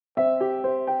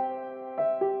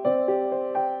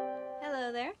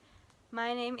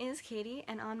My name is Katie,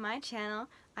 and on my channel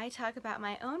I talk about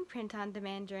my own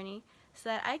print-on-demand journey so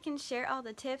that I can share all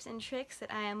the tips and tricks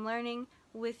that I am learning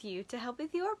with you to help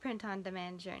with your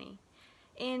print-on-demand journey.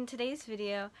 In today's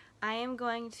video, I am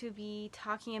going to be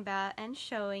talking about and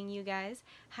showing you guys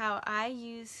how I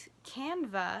use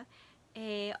Canva,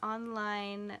 an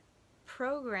online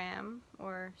program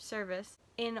or service,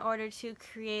 in order to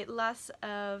create lots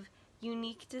of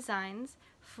unique designs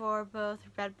for both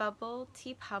Redbubble,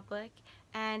 TeePublic,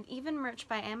 and even merch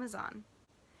by Amazon.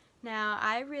 Now,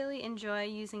 I really enjoy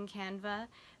using Canva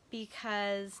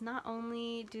because not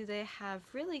only do they have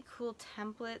really cool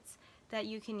templates that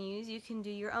you can use, you can do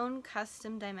your own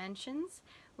custom dimensions,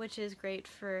 which is great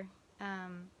for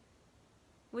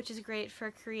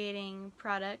creating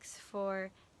products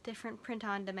for different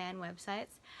print-on-demand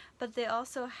websites, but they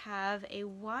also have a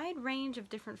wide range of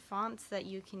different fonts that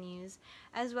you can use,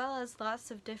 as well as lots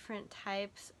of different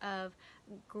types of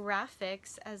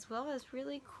graphics, as well as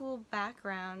really cool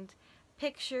background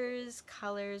pictures,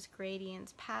 colors,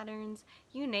 gradients, patterns,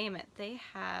 you name it. They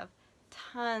have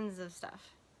tons of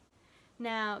stuff.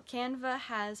 Now, Canva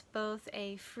has both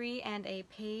a free and a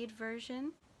paid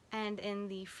version, and in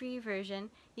the free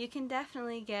version you can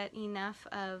definitely get enough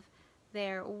of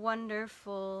their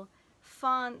wonderful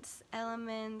fonts,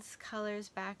 elements, colors,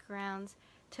 backgrounds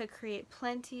to create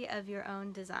plenty of your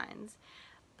own designs.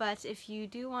 But if you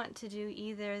do want to do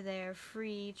either their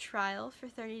free trial for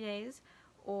 30 days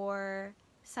or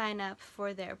sign up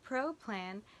for their pro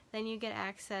plan, then you get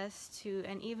access to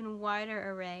an even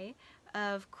wider array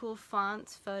of cool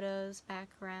fonts, photos,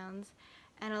 backgrounds,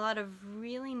 and a lot of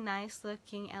really nice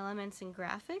looking elements and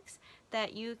graphics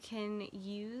that you can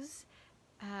use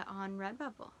on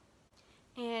Redbubble.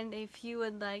 And if you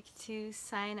would like to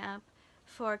sign up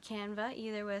for Canva,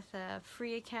 either with a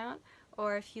free account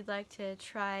or if you'd like to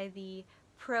try the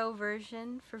pro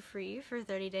version for free for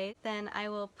 30 days, then I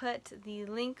will put the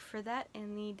link for that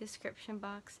in the description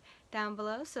box down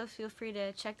below, so feel free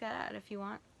to check that out if you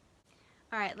want.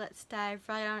 Alright, let's dive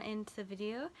right on into the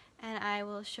video, and I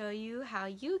will show you how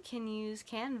you can use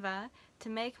Canva to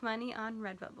make money on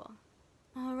Redbubble.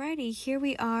 Alrighty, here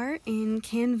we are in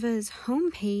Canva's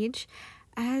homepage.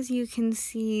 As you can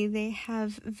see, they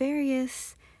have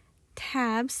various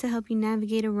tabs to help you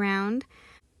navigate around.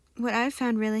 What I've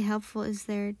found really helpful is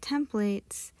their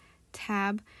templates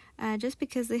tab, just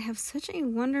because they have such a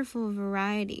wonderful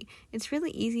variety. It's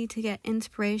really easy to get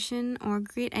inspiration or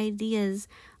great ideas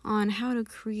on how to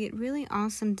create really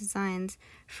awesome designs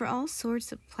for all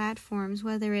sorts of platforms,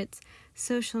 whether it's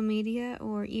social media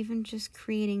or even just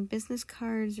creating business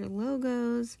cards or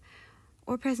logos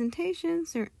or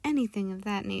presentations or anything of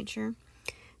that nature.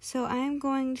 So I'm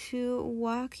going to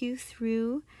walk you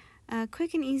through a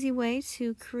quick and easy way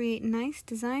to create nice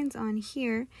designs on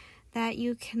here that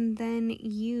you can then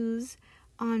use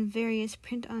on various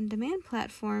print-on-demand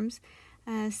platforms,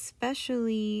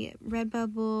 especially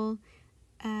Redbubble,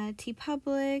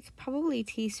 TeePublic, probably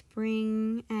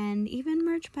Teespring, and even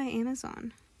merch by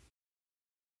Amazon.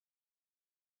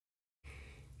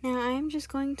 Now I'm just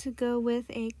going to go with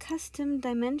a custom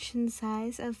dimension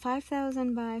size of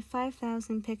 5,000 by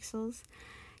 5,000 pixels.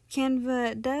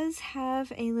 Canva does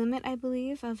have a limit, I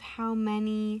believe, of how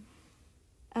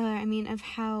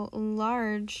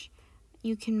large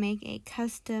you can make a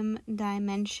custom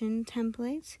dimension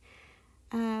template.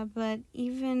 But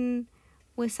even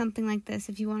with something like this,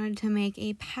 if you wanted to make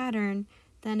a pattern,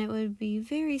 then it would be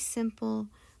very simple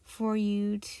for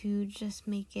you to just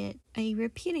make it a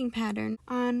repeating pattern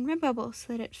on Redbubble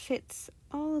so that it fits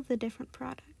all of the different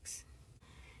products.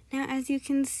 Now, as you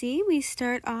can see, we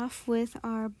start off with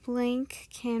our blank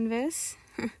canvas,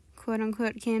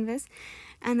 quote-unquote canvas,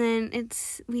 and then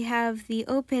we have the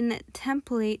open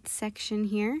template section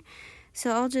here.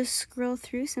 So I'll just scroll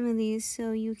through some of these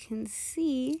so you can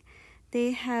see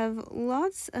they have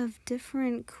lots of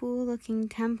different cool looking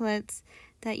templates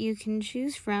that you can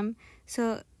choose from.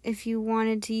 So if you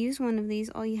wanted to use one of these,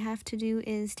 all you have to do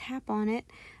is tap on it,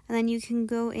 and then you can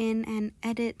go in and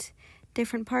edit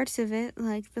different parts of it,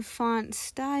 like the font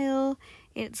style,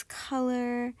 its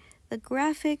color, the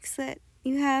graphics that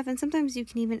you have, and sometimes you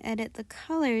can even edit the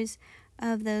colors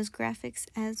of those graphics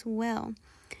as well.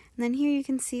 And then here you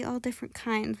can see all different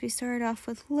kinds. We started off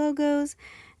with logos,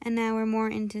 and now we're more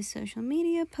into social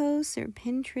media posts or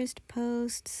Pinterest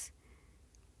posts.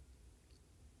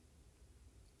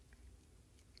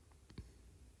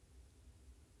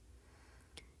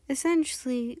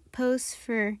 Essentially, posts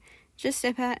for just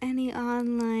about any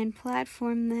online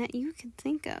platform that you could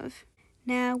think of.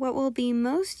 Now, what will be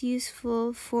most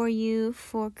useful for you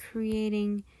for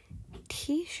creating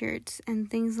t-shirts and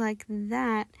things like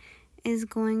that is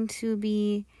going to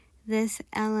be this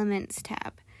Elements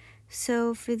tab.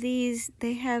 So for these,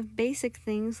 they have basic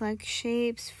things like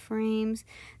shapes, frames,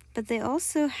 but they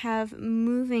also have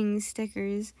moving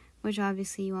stickers, which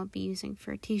obviously you won't be using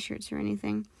for t-shirts or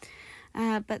anything.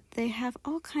 But they have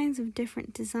all kinds of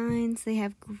different designs. They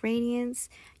have gradients.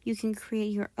 You can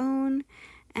create your own.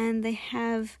 And they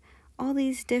have all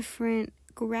these different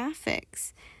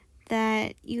graphics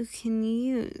that you can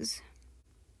use.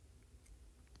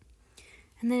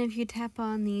 And then if you tap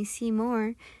on the See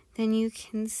More, then you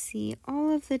can see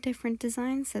all of the different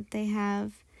designs that they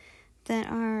have that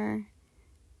are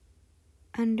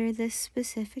under this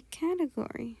specific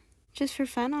category. Just for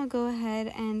fun, I'll go ahead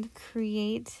and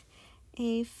create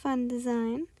a fun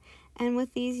design. And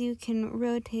with these, you can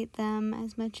rotate them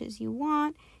as much as you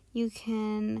want. You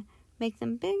can make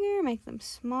them bigger, make them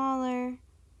smaller.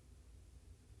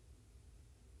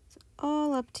 It's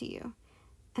all up to you.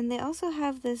 And they also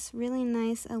have this really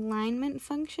nice alignment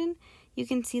function. You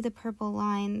can see the purple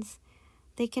lines.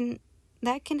 That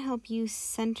can help you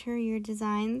center your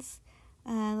designs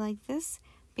like this,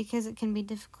 because it can be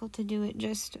difficult to do it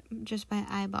just by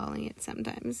eyeballing it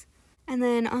sometimes. And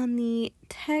then on the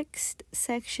text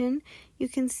section, you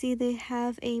can see they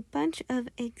have a bunch of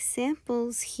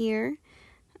examples here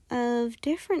of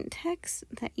different text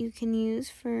that you can use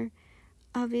for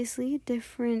obviously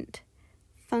different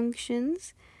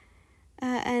functions.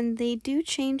 And they do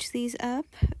change these up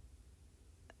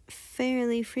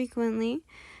fairly frequently,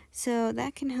 so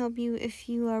that can help you if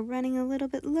you are running a little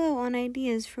bit low on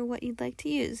ideas for what you'd like to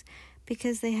use,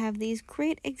 because they have these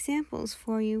great examples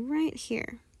for you right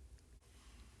here.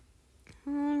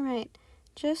 Alright,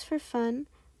 just for fun,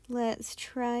 let's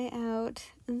try out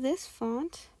this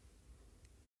font.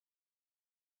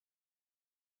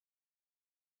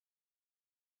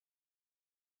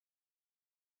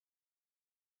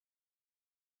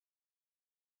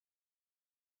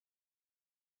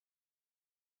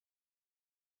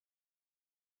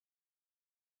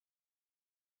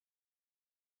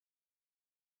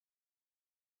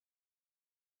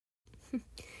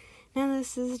 Now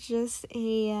this is just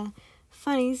a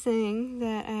funny thing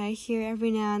that I hear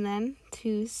every now and then,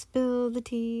 to spill the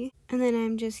tea. And then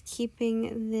I'm just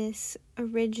keeping this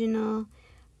original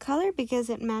color because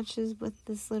it matches with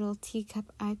this little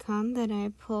teacup icon that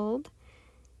I pulled.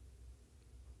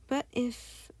 But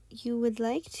if you would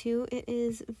like to, it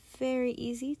is very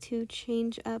easy to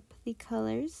change up the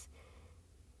colors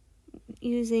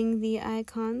using the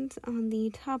icons on the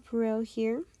top row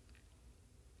here.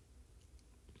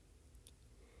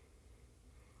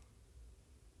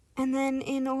 And then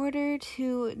in order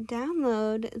to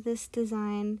download this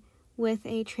design with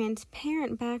a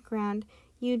transparent background,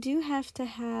 you do have to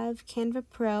have Canva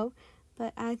Pro,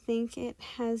 but I think it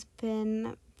has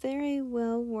been very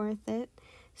well worth it.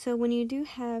 So when you do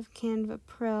have Canva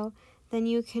Pro, then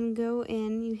you can go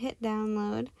in, you hit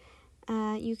download,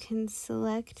 you can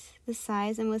select the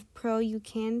size, and with Pro you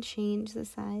can change the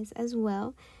size as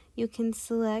well. You can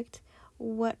select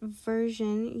what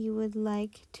version you would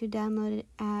like to download it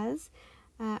as.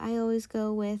 I always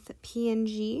go with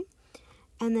PNG,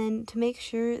 and then to make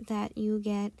sure that you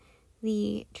get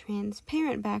the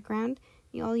transparent background,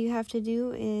 all you have to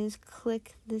do is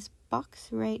click this box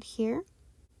right here.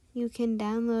 You can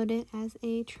download it as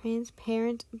a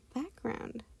transparent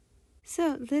background.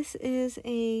 So this is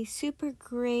a super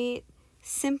great,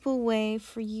 simple way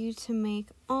for you to make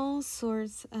all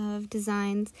sorts of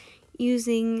designs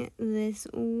using this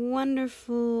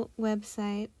wonderful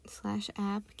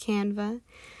website/app, Canva.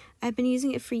 I've been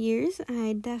using it for years.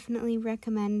 I definitely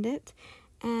recommend it,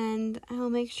 and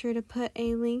I'll make sure to put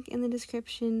a link in the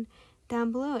description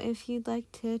down below if you'd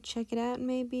like to check it out and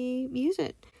maybe use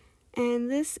it. And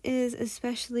this is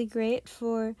especially great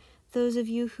for those of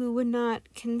you who would not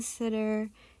consider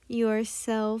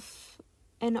yourself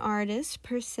an artist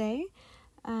per se,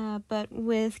 but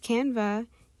with Canva,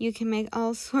 you can make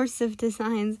all sorts of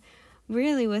designs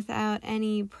really without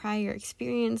any prior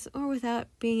experience or without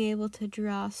being able to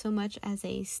draw so much as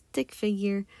a stick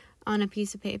figure on a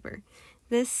piece of paper.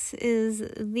 This is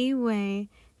the way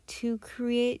to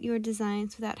create your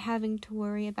designs without having to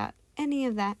worry about any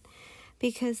of that,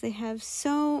 because they have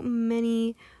so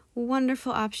many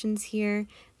wonderful options here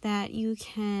that you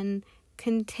can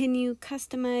continue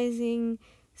customizing,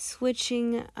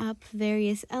 switching up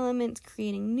various elements,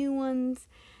 creating new ones,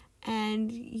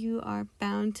 and you are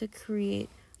bound to create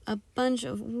a bunch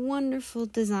of wonderful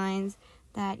designs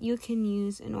that you can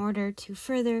use in order to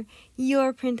further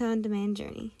your print-on-demand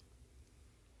journey.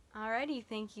 Alrighty,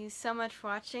 thank you so much for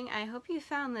watching. I hope you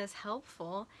found this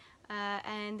helpful.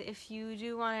 And if you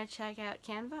do want to check out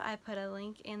Canva, I put a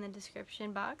link in the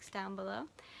description box down below.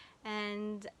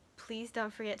 And please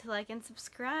don't forget to like and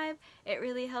subscribe. It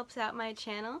really helps out my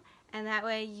channel, and that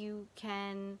way you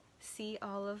can see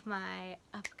all of my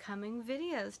upcoming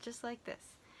videos just like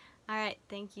this. Alright,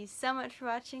 thank you so much for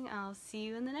watching. I'll see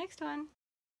you in the next one.